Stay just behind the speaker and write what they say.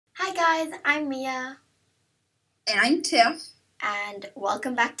guys, I'm Mia. And I'm Tiff. And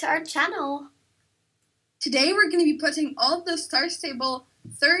welcome back to our channel. Today we're going to be putting all the StarStable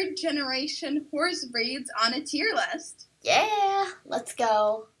 3rd generation horse breeds on a tier list. Yeah, let's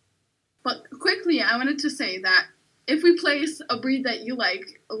go. But quickly, I wanted to say that if we place a breed that you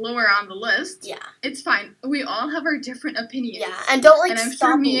like lower on the list, it's fine. We all have our different opinions. Yeah, and don't And I'm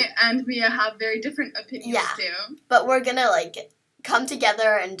sure me and Mia have very different opinions too. But we're gonna come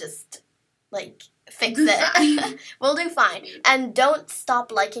together and just fix it. We'll do fine. And don't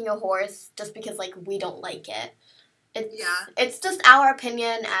stop liking a horse just because we don't like it. It's just our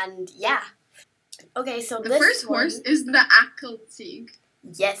opinion, and Okay, so the first horse is the Akeltig.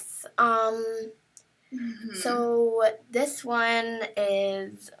 Yes. So this one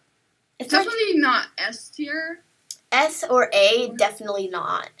is... It's definitely not S tier. S or A, definitely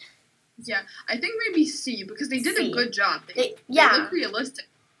not. Yeah, I think maybe C, because they did a good job. They look realistic.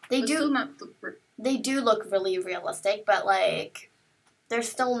 They do look really realistic, but they're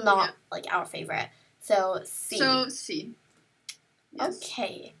still not our favorite. So C. So C. Yes.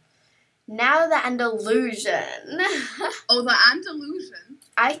 Okay. Now the Andalusian. Oh, the Andalusian.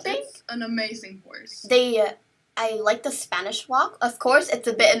 I think it's an amazing horse. I like the Spanish walk. Of course, it's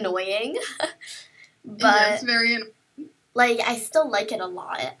a bit annoying, but it's very I still like it a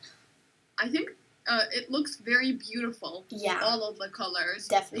lot. I think it looks very beautiful. Yeah. All of the colors.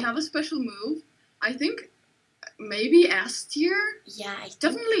 Definitely. They have a special move. I think maybe S tier. Yeah,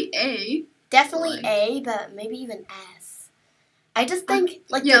 definitely A. Definitely A, but maybe even S. I just think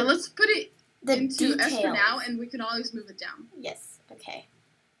let's put it into details. S for now, and we can always move it down. Yes. Okay.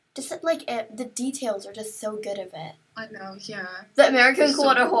 Just the details are just so good of it. I know, yeah. The American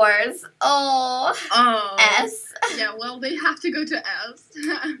Quarter Horse. Oh. S. Yeah, well, they have to go to S.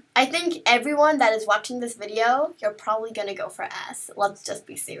 I think everyone that is watching this video, you're probably going to go for S. Let's just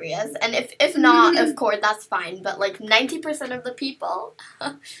be serious. And if not, of course, that's fine. But 90% of the people.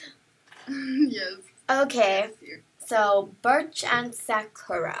 Yes. Okay. So, Birch and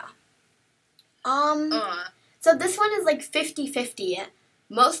Sakura. So this one is 50-50.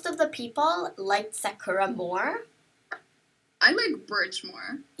 Most of the people liked Sakura more. I like Birch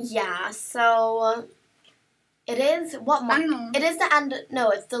more. Yeah, so it is what model? I don't know. It is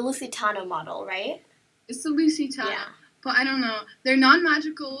it's the Lusitano model, right? It's the Lusitano. Yeah. But I don't know. Their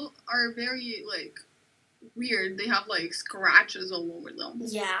non-magical are very weird. They have scratches all over them.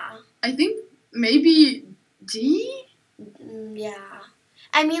 Yeah. I think maybe D? Yeah.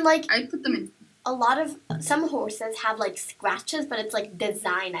 I mean I'd put them in. Some horses have scratches, but it's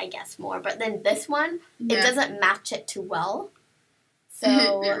design, I guess, more. But then this one, it doesn't match it too well.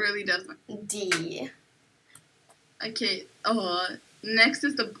 So it really doesn't. D. Okay. Next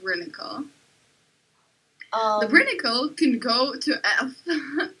is the Brinicle. The Brinicle can go to F.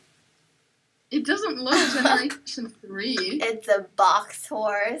 It doesn't look Generation 3. It's a box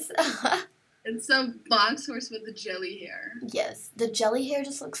horse. It's a box horse with the jelly hair. Yes, the jelly hair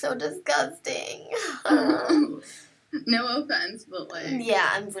just looks so disgusting. No offense, but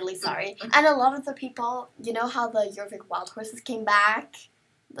yeah, I'm really sorry. And a lot of the people, you know how the Jorvik wild horses came back?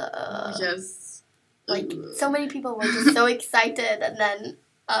 Yes. So many people were just so excited, and then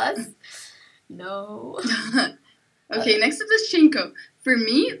us? No. Okay, next is the Shinko. For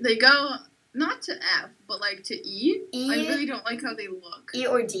me, they go not to F, but to E. I really don't like how they look. E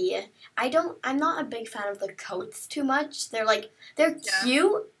or D. I'm not a big fan of the coats too much. They're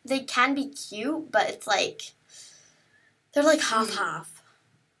cute. They can be cute, but it's they're half-half.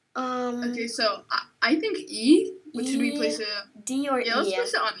 Okay, so I think E. What should we place it? D or E? Yeah, let's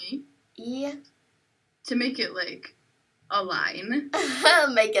place it on E. E. To make it a line.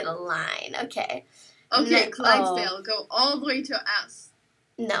 Make it a line. Okay. Okay, Clydesdale, go all the way to S.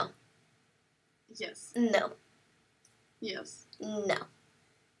 No. Yes. No. Yes. No.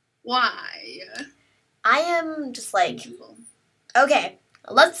 Why? I am just okay,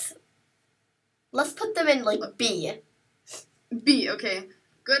 let's put them in B. B, okay.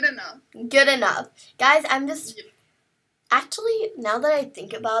 Good enough. Good enough. Guys, I'm just... Actually, now that I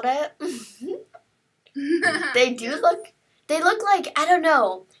think about it, they look I don't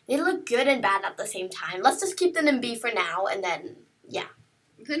know, they look good and bad at the same time. Let's just keep them in B for now, and then, yeah.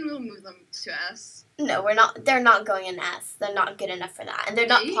 Then we'll move them to S. No, we're not. They're not going in S. They're not good enough for that, and they're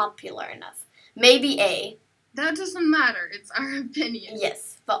not popular enough. Maybe A. That doesn't matter. It's our opinion.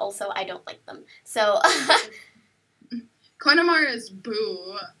 Yes, but also I don't like them. So. Connemara is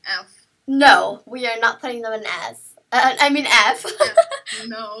boo. F. No, we are not putting them in S. I mean F.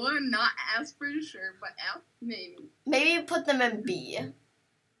 No, not S for sure, but F maybe. Maybe put them in B.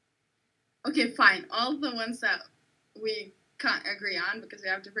 Okay, fine. All the ones that we can't agree on because we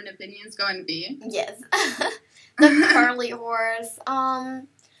have different opinions, going B. Yes. The curly horse.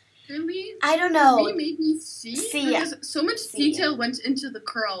 Really? I don't know. For me, maybe C. C. Because so much detail went into the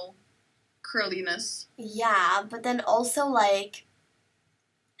curliness. Yeah, but then also like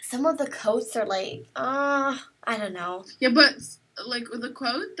some of the coats are like, I don't know. Yeah, but like the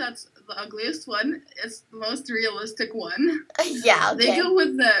quote that's the ugliest one is the most realistic one. Yeah, okay. They go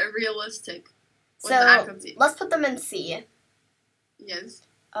with the realistic. So let's put them in C. Yes.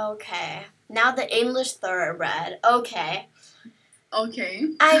 Okay. Now the English thoroughbred. Okay. Okay.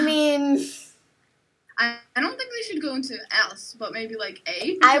 I mean, I don't think they should go into S, but maybe like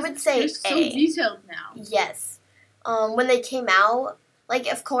A. I would say they're so detailed now. Yes. When they came out, like,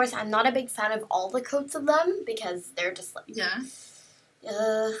 of course, I'm not a big fan of all the coats of them because they're just like... Yeah.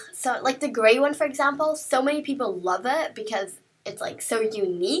 So, like, the gray one, for example, so many people love it because it's, like, so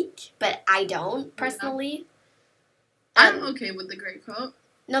unique, but I don't, personally. Yeah. I'm okay with the gray coat.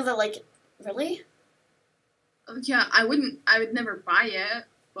 No, they're like, really? Yeah, I would never buy it,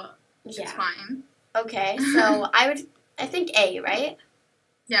 but it's fine. Okay, so I think A, right?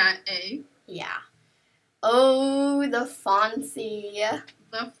 Yeah, A. Yeah. Oh, the fancy.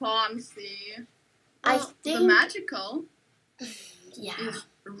 The fancy. Well, I think the magical. Yeah. Is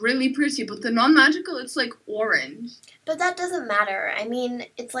really pretty, but the non-magical, it's like orange. But that doesn't matter. I mean,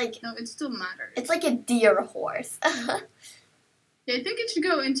 it's like... No, it still matters. It's like a deer horse. Yeah, I think it should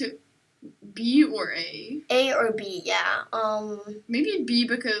go into B or A. A or B, yeah. Maybe B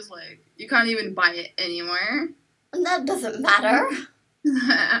because, like, you can't even buy it anymore. That doesn't matter.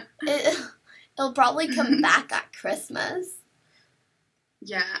 It'll probably come back at Christmas.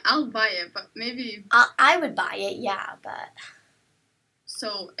 Yeah, I'll buy it, but maybe... I would buy it, yeah, but...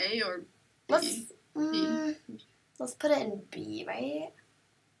 So, A or B? Let's put it in B, right?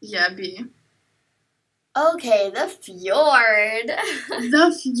 Yeah, B. Okay, the fjord.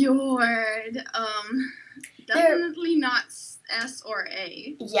 The fjord. Definitely not S or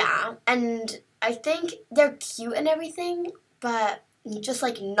A. Yeah, and I think they're cute and everything, but just,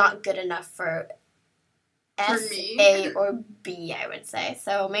 like, not good enough for S, me. A, or B, I would say.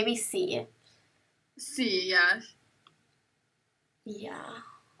 So maybe C. C, yeah. Yeah.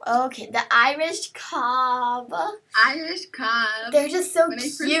 Okay, the Irish cob. Irish cob. They're just so cute. When I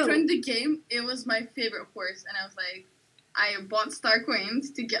first joined the game, it was my favorite horse, and I was like, I bought Star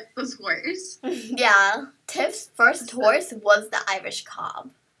Coins to get this horse. Yeah, Tiff's first horse was the Irish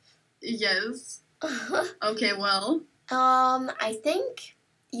cob. Yes. Okay, well. I think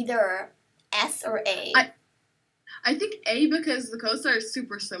either S or A. I think A because the coats are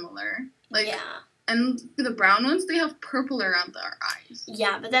super similar. Like, yeah. And the brown ones, they have purple around their eyes.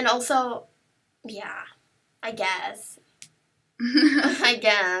 Yeah, but then also, yeah, I guess. I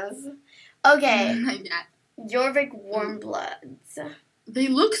guess. Okay. Yeah. Jorvik Warmbloods. They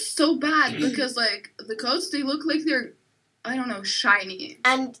look so bad because, like, the coats, they look like they're, I don't know, shiny.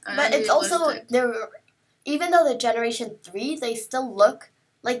 But it's also, even though they're Generation 3, they still look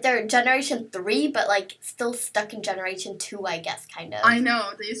like they're Generation 3, but, like, still stuck in Generation 2, I guess, kind of. I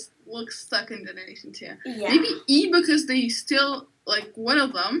know, they look stuck in Generation 2. Yeah. Maybe E because they still, like, one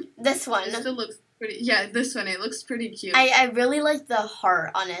of them. This one. It still looks pretty, yeah, this one, it looks pretty cute. I really like the heart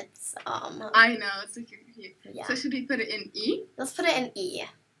on its, I know, it's like cute. Yeah. So should we put it in E? Let's put it in E.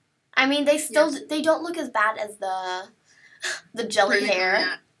 I mean, they still, they don't look as bad as the jelly hair.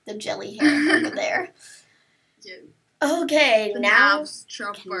 Yeah. The jelly hair over there. Yeah. Okay, now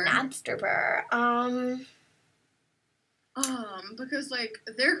Knabstripper. Because like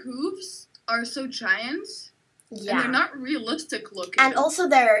their hooves are so giant. Yeah. And they're not realistic looking. And also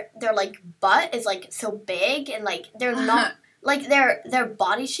their like butt is like so big and like they're not like their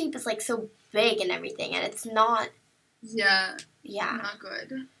body shape is like so big and everything and it's not. Yeah. Yeah. Not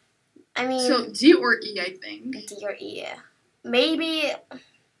good. I mean. So D or E, I think. D or E. Maybe.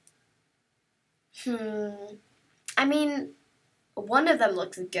 I mean, one of them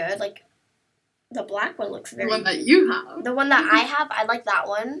looks good. Like, the black one looks very... The one that you have. The one that I have, I like that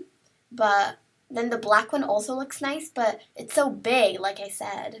one. But then the black one also looks nice, but it's so big, like I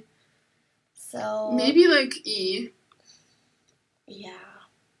said. So... Maybe, like, E. Yeah.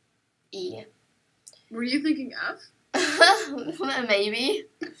 E. Were you thinking F? Maybe.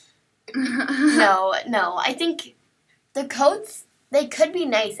 No. I think the coats, they could be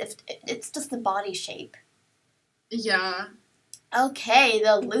nice if it's just the body shape. Yeah. Okay,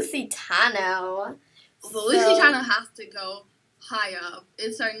 the Lusitano. The Lusitano has to go high up.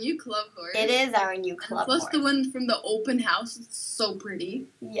 It's our new club horse. It is our new club horse. Plus the one from the open house is so pretty.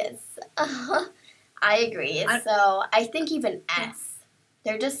 Yes. I agree. So I think even S.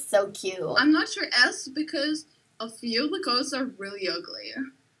 They're just so cute. I'm not sure S because a few of the coats are really ugly.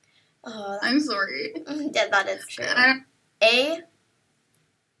 Oh, I'm sorry. Yeah, that is true. A?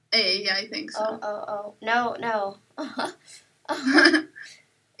 A, yeah, I think so. Oh. No.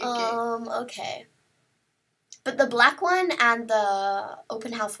 Okay. But the black one and the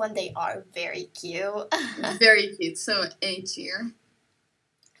open house one, they are very cute. Very cute. So A tier.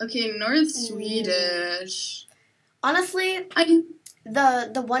 Okay, North Swedish. Honestly,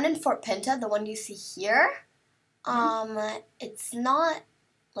 the one in Fort Pinta, the one you see here, it's not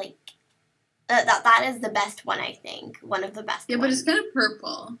like that is the best one, I think. One of the best. Yeah, but it's kind of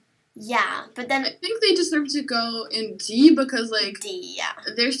purple. Yeah, but then I think they deserve to go in D because D, yeah.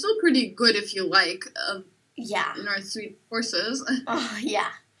 They're still pretty good if you like yeah. North Swedish horses.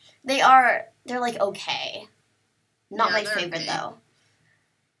 Yeah. They're like okay. Not my favorite though.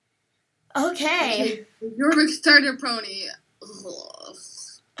 Okay. Your starter pony. Ugh.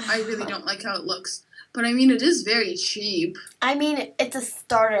 I really don't like how it looks. But I mean, it is very cheap. I mean, it's a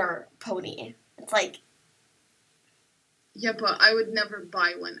starter pony. It's like... Yeah, but I would never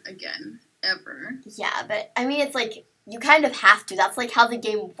buy one again. Ever. Yeah, but I mean, it's like, you kind of have to. That's like how the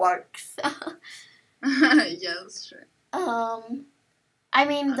game works. Yeah, that's true. I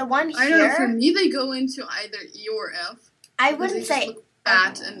mean, the one here... I don't know, for me, they go into either E or F. I wouldn't say... Look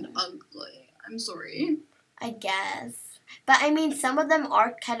fat and ugly. I'm sorry. I guess. But I mean, some of them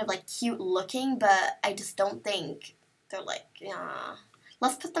are kind of like cute looking, but I just don't think they're like, yeah.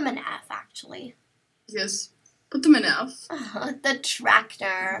 Let's put them in F, actually. Yes, put them in F. The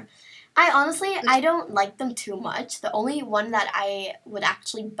tractor. I don't like them too much. The only one that I would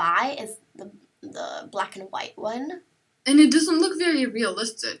actually buy is the black and white one. And it doesn't look very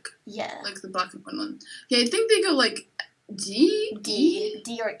realistic. Yeah. Like the black and white one. Yeah, I think they go like D?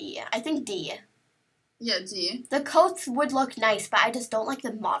 D or E. I think D. Yeah, D. The coats would look nice, but I just don't like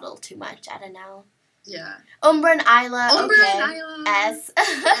the model too much. I don't know. Yeah. Umbra and Isla. Umbra and Isla. S.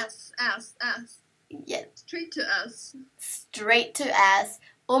 S. Yeah. Straight to S. Straight to S.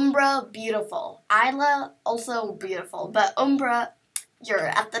 Umbra, beautiful. Isla, also beautiful. But Umbra, you're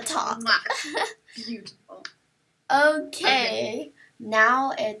at the top. Beautiful. Okay.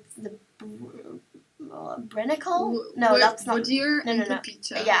 Now it's the Brinicle? No, that's not. Woodier No.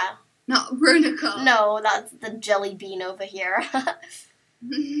 Pepita. Yeah. Not Brinicle. No, that's the jelly bean over here.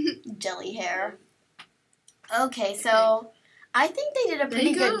 Jelly hair. Okay, so I think they did a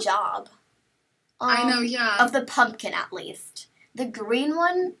pretty good job. I know, yeah. Of the pumpkin, at least. The green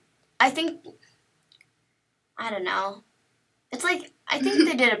one, I think, I don't know. It's like, I think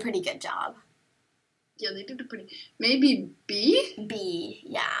they did a pretty good job. Yeah, they did a pretty, maybe B? B,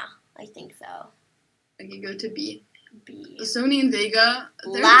 yeah, I think so. Okay, go to B. B. Sony and Vega.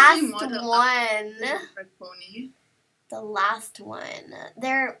 Last one. Red Pony. The last one.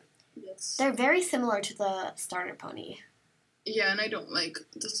 They're very similar to the starter pony. Yeah, and I don't like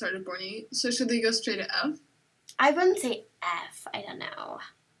the starter pony. So should they go straight to F? I wouldn't say F. I don't know.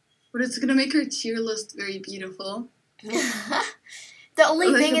 But it's gonna make our tier list very beautiful. The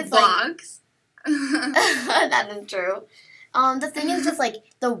only thing is box. That is true. The thing is just like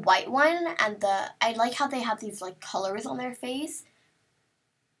the white one and I like how they have these like colors on their face.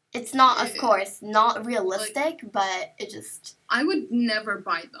 It's not, of course, not realistic, but it just... I would never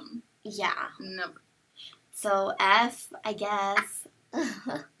buy them. Yeah. Never. So F, I guess.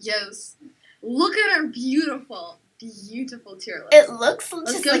 Yes. Look at our beautiful tier list. It looks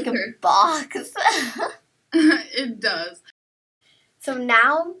just like a box. It does. So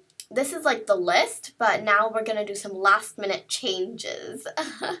now... This is like the list, but now we're gonna do some last minute changes.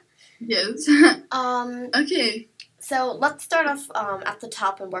 Yes. Okay. So let's start off at the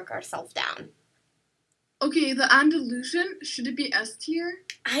top and work ourselves down. Okay, the Andalusian, should it be S tier?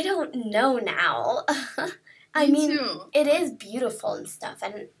 I don't know now. I mean, it is beautiful and stuff,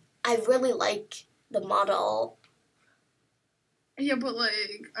 and I really like the model. Yeah, but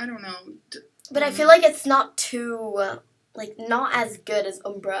like, I don't know. But I feel like it's not too... like, not as good as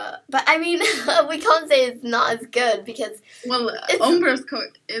Umbra. But, I mean, we can't say it's not as good because... Well, Umbra's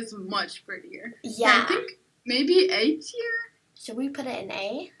coat is much prettier. Yeah. I think maybe A tier? Should we put it in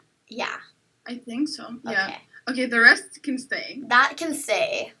A? Yeah. I think so, yeah. Okay. Okay, the rest can stay. That can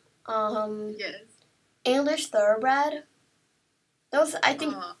stay. Yes. English Thoroughbred. Those, I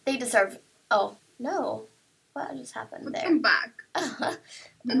think they deserve... Oh, no. What just happened there? Put them back.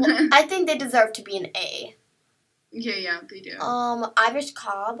 Well, I think they deserve to be an A. Yeah, they do. Irish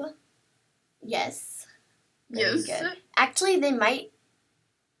Cob. Yes. Very good. Actually, they might...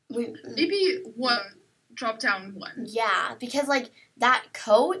 Maybe one. Drop down one. Yeah, because, like, that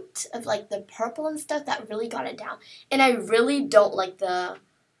coat of, like, the purple and stuff, that really got it down. And I really don't like the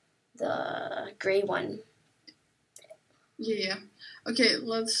gray one. Yeah. Okay,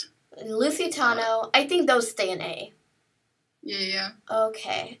 let's... Lusitano, I think those stay in A. Yeah.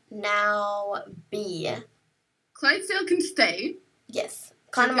 Okay, now B. Clydesdale can stay. Yes.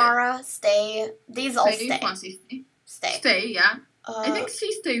 Connemara, stay. These all stay. Swansea, stay. Stay, yeah. I think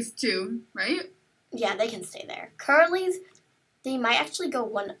C stays too, right? Yeah, they can stay there. Curly's, they might actually go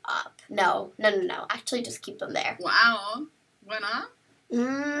one up. No. Actually, just keep them there. Wow. One up?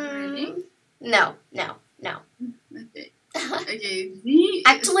 Really? No. Okay. Okay, Z.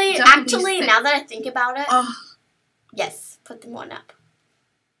 Actually, now that I think about it, yes, put them one up.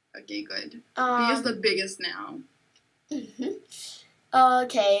 Okay, good. B is the biggest now.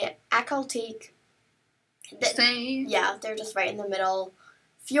 Okay, Akaltik. Stay. Yeah, they're just right in the middle.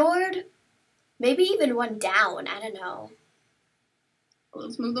 Fjord, maybe even one down. I don't know.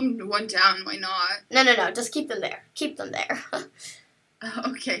 Let's move them to one down. Why not? No. Just keep them there. Keep them there.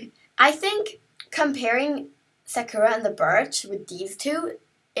 Okay. I think comparing Sakura and the Birch with these two,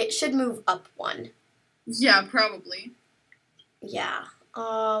 it should move up one. Yeah, probably. Yeah.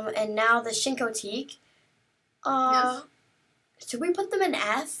 And now the Shinkotik. Yes. Should we put them in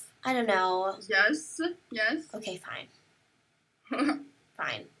F? I don't know. Yes. Okay, fine.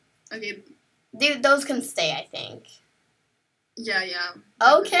 Fine. Okay. Those can stay, I think. Yeah.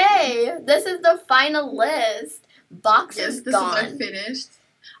 Okay, this is the final list. Box is gone. This is our finished.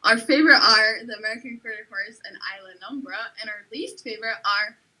 Our favorite are the American Critter Horse and Isla Nombra, and our least favorite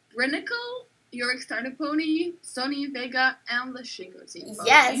are Brinicle, Yorick Starter Pony, Sony Vega, and the Shinkotik Pony.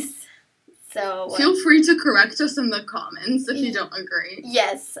 Yes. So feel free to correct us in the comments if you don't agree.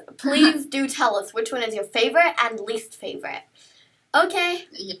 Yes, please do tell us which one is your favorite and least favorite. Okay.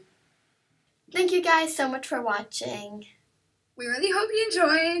 Yeah. Thank you guys so much for watching. We really hope you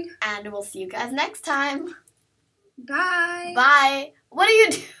enjoyed. And we'll see you guys next time. Bye. Bye. What are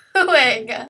you doing?